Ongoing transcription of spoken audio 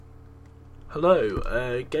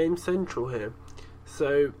Hello, Game Central here.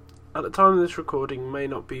 So, at the time of this recording may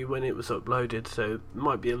not be when it was uploaded, so it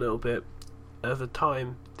might be a little bit of a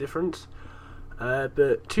time difference.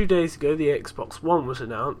 But 2 days ago the Xbox One was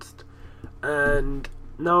announced, and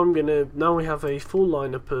now we have a full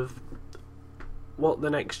lineup of what the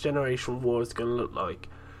next generation war is going to look like.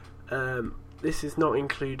 This is not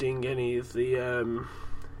including any of the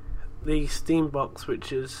Steam box,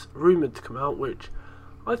 which is rumoured to come out, which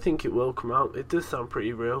I think it will come out. It does sound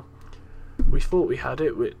pretty real. We thought we had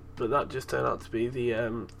it, but that just turned out to be the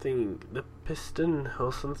the piston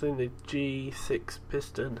or something, the G6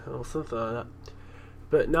 piston or something like that.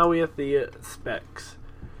 But now we have the specs.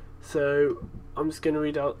 So I'm just going to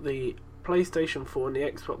read out the PlayStation 4 and the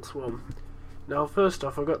Xbox One. Now, first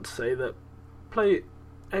off, I've got to say that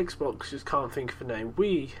Xbox just can't think of a name.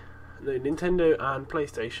 Nintendo and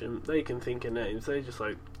PlayStation, they can think of names. They just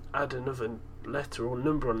add another letter or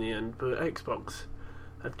number on the end, but Xbox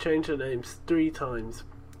have changed their names 3 times.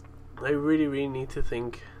 They really need to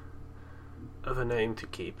think of a name to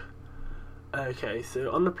keep. Okay,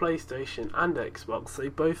 so on the PlayStation and Xbox, they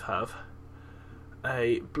both have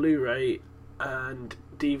a Blu-ray and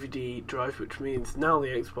DVD drive, which means now the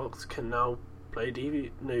Xbox can now play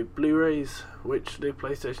Blu-rays, which the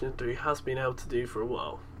PlayStation 3 has been able to do for a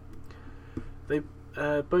while. They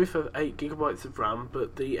both have 8GB of RAM,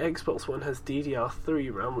 but the Xbox One has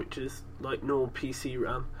DDR3 RAM, which is like normal PC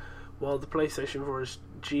RAM, while the PlayStation 4 has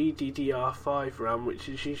GDDR5 RAM, which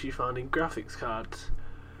is usually found in graphics cards.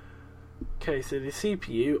 Okay, so the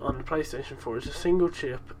CPU on the PlayStation 4 is a single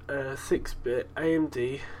chip, 6-bit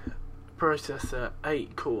AMD processor,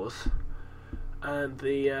 8 cores, and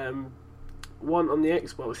the one on the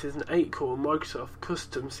Xbox is an 8-core Microsoft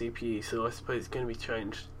custom CPU, so I suppose it's going to be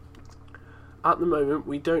changed. At the moment,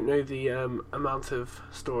 we don't know the amount of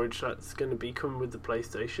storage that's going to be coming with the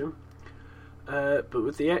PlayStation, but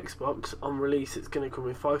with the Xbox on release, it's going to come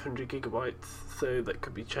with 500GB, so that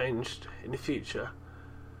could be changed in the future.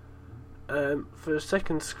 For a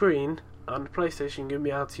second screen, on the PlayStation, you're going to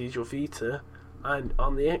be able to use your Vita, and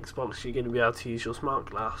on the Xbox, you're going to be able to use your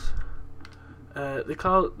Smart Glass.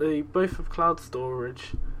 They both have cloud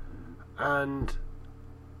storage, and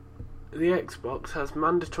the Xbox has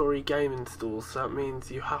mandatory game installs, so that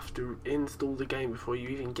means you have to install the game before you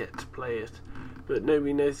even get to play it. But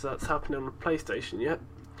nobody knows that's happening on the PlayStation yet.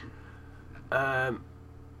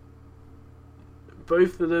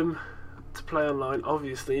 Both of them, to play online,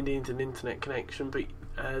 obviously need an internet connection, but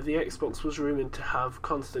the Xbox was rumoured to have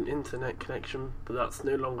constant internet connection, but that's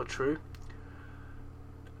no longer true.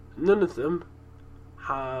 None of them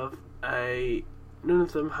have a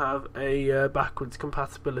backwards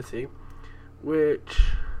compatibility, which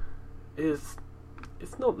it's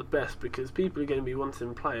not the best because people are going to be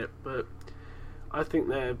wanting to play it, but I think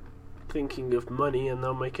they're thinking of money and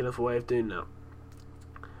they'll make another way of doing that.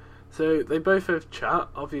 So they both have chat.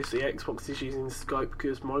 Obviously Xbox is using Skype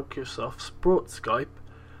because Microsoft's brought Skype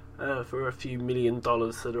for a few $1 million,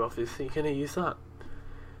 so they're obviously going to use that.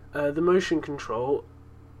 The motion control,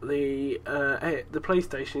 the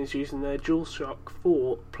PlayStation is using their DualShock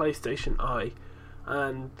 4 PlayStation Eye,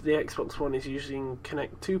 and the Xbox One is using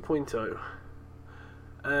Kinect 2.0.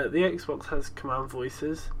 The Xbox has command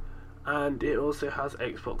voices, and it also has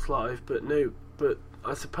Xbox Live, but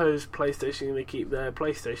I suppose PlayStation are going to keep their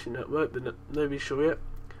PlayStation network, but nobody's sure yet.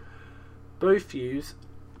 Both use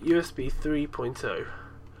USB 3.0,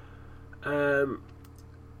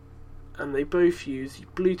 and they both use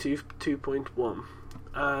Bluetooth 2.1,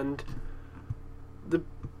 and the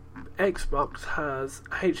Xbox has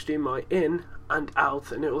HDMI in and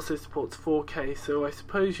out, and it also supports 4K, so I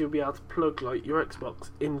suppose you'll be able to plug your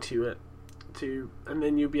Xbox into it and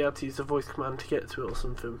then you'll be able to use the voice command to get to it or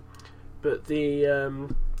something. But the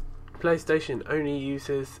PlayStation only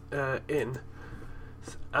uses in.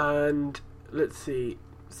 And let's see,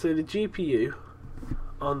 so the GPU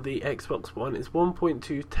on the Xbox One is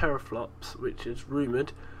 1.2 teraflops, which is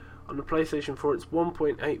rumoured. On the PlayStation 4 it's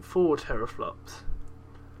 1.84 teraflops.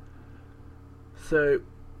 So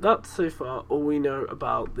that's so far all we know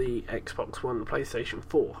about the Xbox One and PlayStation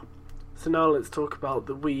 4. So now let's talk about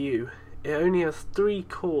the Wii U. It only has 3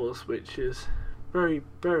 cores, which is very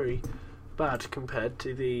bad compared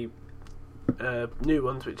to the new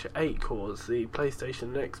ones, which are 8 cores. The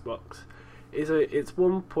PlayStation and Xbox it's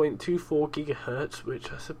 1.24 gigahertz,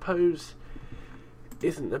 which I suppose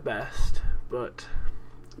isn't the best, but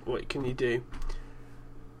what can you do?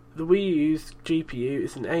 The Wii U's GPU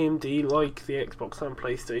is an AMD like the Xbox and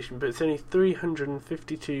PlayStation, but it's only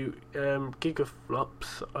 352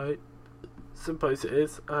 gigaflops, I suppose it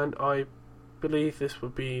is, and I believe this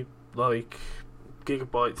would be like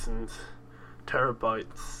gigabytes and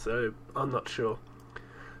terabytes, so I'm not sure.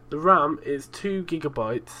 The RAM is 2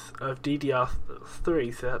 gigabytes of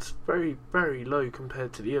DDR3, so that's very, very low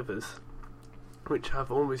compared to the others, which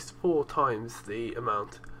have almost 4 times the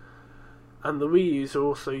amount. And the Wii U's are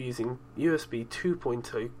also using USB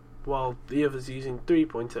 2.0, while the others using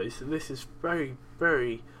 3.0, so this is very,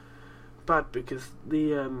 very bad because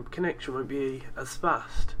the connection won't be as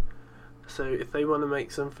fast. So if they want to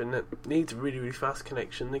make something that needs a really, really fast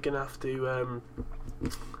connection, they're going to have to,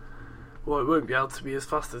 well, it won't be able to be as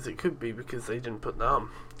fast as it could be because they didn't put that on.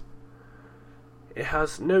 It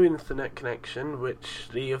has no Ethernet connection, which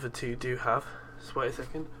the other two do have. Just wait a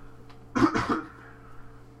second.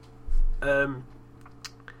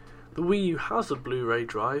 The Wii U has a Blu-ray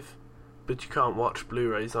drive, but you can't watch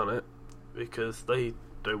Blu-rays on it because they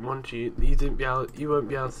don't want you. You won't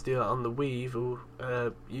be able to do that on the Wii,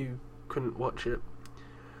 or you couldn't watch it.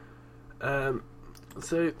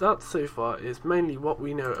 So that so far is mainly what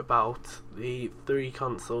we know about the 3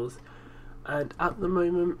 consoles, and at the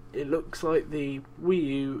moment it looks like the Wii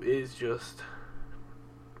U is just...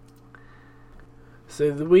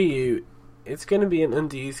 So the Wii U, it's going to be an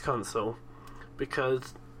underused console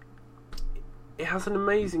because it has an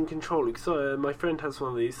amazing controller. So my friend has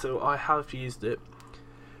one of these, so I have used it.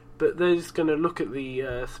 But they're just going to look at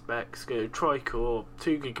the specs, go tri-core,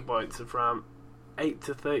 2 gigabytes of RAM, 8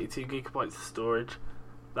 to 32 gigabytes of storage.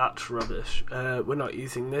 That's rubbish. We're not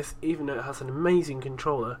using this, even though it has an amazing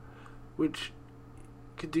controller, which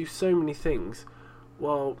could do so many things,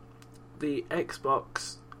 while the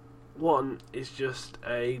Xbox One is just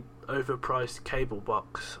a overpriced cable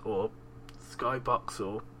box, or Skybox,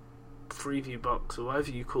 or Freeview box, or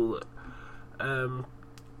whatever you call it.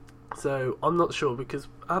 So I'm not sure, because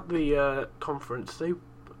at the conference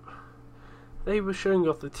they were showing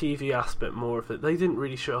off the TV aspect more of it. They didn't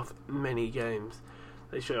really show off many games.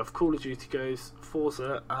 They showed off Call of Duty Ghosts,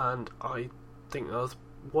 Forza, and I think that was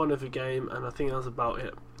one other game, and I think that was about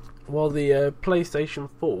it. While the PlayStation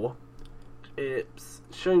 4, it's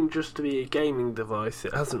shown just to be a gaming device.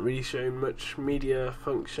 It hasn't really shown much media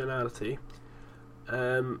functionality.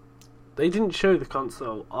 They didn't show the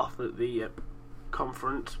console off at the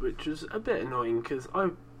conference, which was a bit annoying because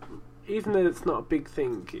even though it's not a big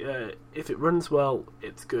thing, if it runs well,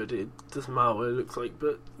 it's good. It doesn't matter what it looks like,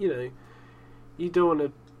 but you don't want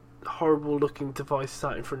a horrible looking device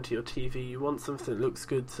sat in front of your TV. You want something that looks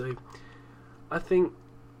good. So I think,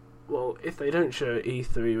 well, if they don't show it at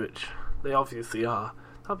E3, which they obviously are,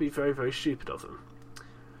 that'd be very, very stupid of them.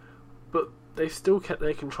 But they've still kept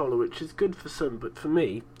their controller, which is good for some, but for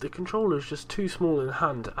me, the controller is just too small in the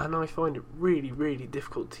hand, and I find it really, really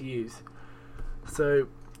difficult to use. So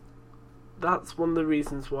that's one of the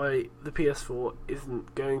reasons why the PS4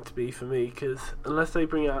 isn't going to be for me, because unless they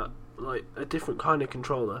bring out like a different kind of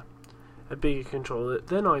controller, a bigger controller,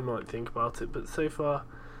 then I might think about it, but so far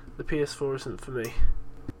the PS4 isn't for me.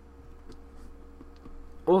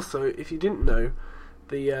 Also, if you didn't know,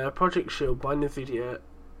 the Project Shield by Nvidia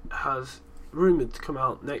has rumoured to come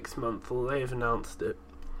out next month, or they have announced it.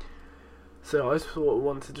 So I sort of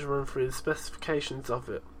wanted to run through the specifications of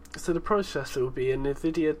it. So the processor will be a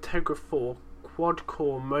Nvidia Tegra 4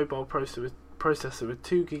 quad-core mobile processor with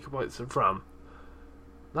 2 gigabytes of RAM.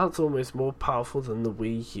 That's almost more powerful than the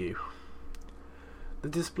Wii U. The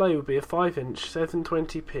display will be a 5-inch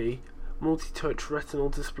 720p multi-touch retinal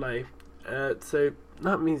display. So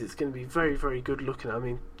that means it's going to be very, very good looking. I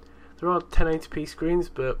mean, there are 1080p screens,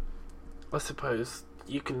 but I suppose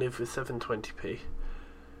you can live with 720p.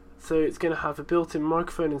 So it's going to have a built-in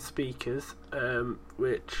microphone and speakers,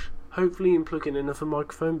 which hopefully you can plug in another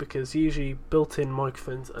microphone, because usually built-in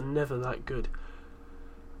microphones are never that good.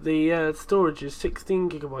 The storage is 16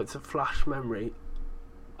 gigabytes of flash memory.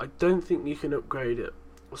 I don't think you can upgrade it,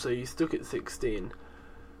 so you're stuck at 16.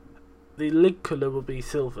 The lid colour will be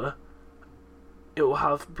silver. It will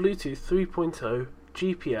have Bluetooth 3.0,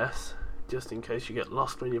 GPS, just in case you get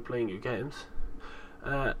lost when you're playing your games,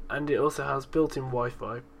 and it also has built-in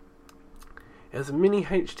Wi-Fi. It has a mini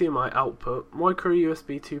HDMI output, micro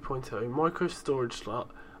USB 2.0, micro storage slot,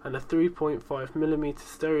 and a 3.5mm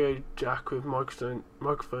stereo jack with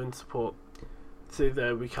microphone support. So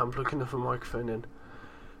there we can plug another microphone in.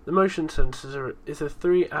 The motion sensor is a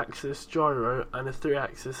 3-axis gyro and a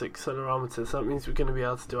 3-axis accelerometer, so that means we're going to be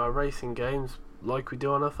able to do our racing games like we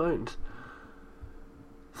do on our phones.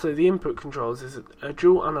 So the input controls is a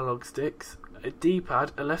dual analog sticks, a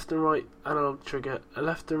D-pad, a left and right analog trigger, a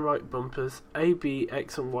left and right bumpers, A, B,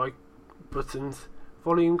 X and Y buttons,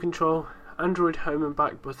 volume control, Android home and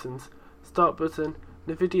back buttons, start button,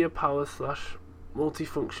 Nvidia power /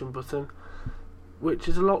 multifunction button, which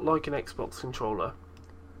is a lot like an Xbox controller.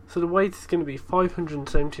 So the weight is going to be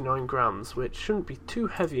 579 grams, which shouldn't be too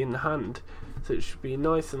heavy in the hand, so it should be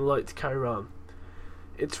nice and light to carry around.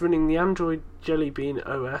 It's running the Android Jelly Bean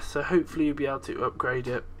OS, so hopefully you'll be able to upgrade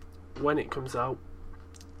it when it comes out.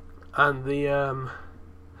 And the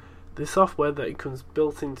software that it comes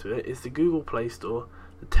built into it is the Google Play Store,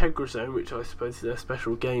 the Tegra Zone, which I suppose is their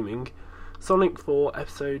special gaming, Sonic 4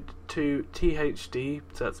 Episode 2 THD,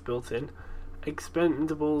 so that's built in,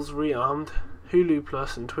 Expendables Rearmed, Hulu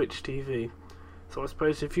Plus and Twitch TV. So I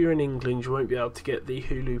suppose if you're in England you won't be able to get the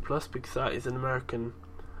Hulu Plus because that is an American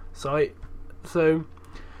site. So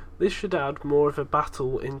this should add more of a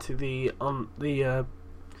battle into the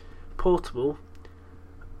portable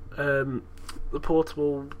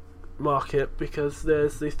market, because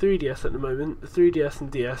there's the 3DS at the moment. The 3DS and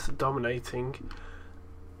DS are dominating,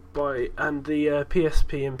 and the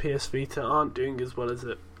PSP and PS Vita aren't doing as well as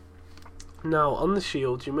it. Now on the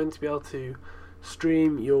Shield you're meant to be able to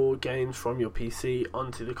stream your games from your PC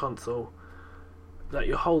onto the console that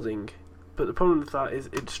you're holding, but the problem with that is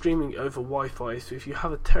it's streaming over Wi-Fi, so if you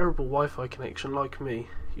have a terrible Wi-Fi connection like me,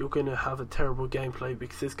 you're going to have a terrible gameplay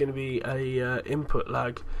because there's going to be a input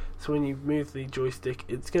lag, so when you move the joystick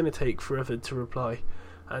it's going to take forever to reply,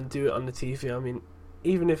 and do it on the TV. I mean,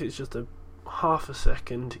 even if it's just a half a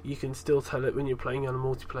second, you can still tell it when you're playing on a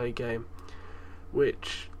multiplayer game,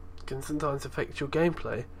 which can sometimes affect your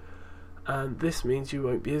gameplay, and this means you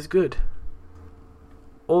won't be as good.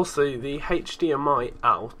 Also, the HDMI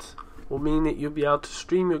out will mean that you'll be able to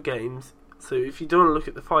stream your games, so if you don't want to look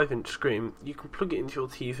at the 5-inch screen, you can plug it into your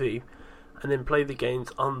TV and then play the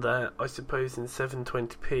games on there, I suppose in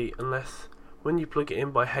 720p, unless when you plug it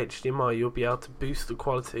in by HDMI you'll be able to boost the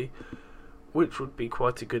quality, which would be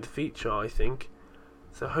quite a good feature, I think.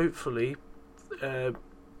 So hopefully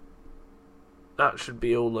that should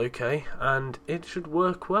be all okay, and it should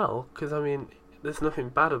work well, because I mean there's nothing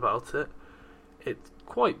bad about it. It's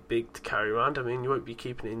quite big to carry around. I mean, you won't be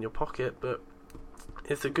keeping it in your pocket, but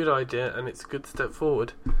it's a good idea and it's a good step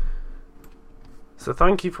forward. So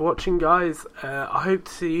thank you for watching, guys. I hope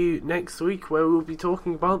to see you next week where we'll be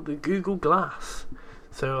talking about the Google Glass.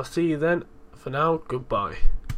 So I'll see you then. For now, goodbye.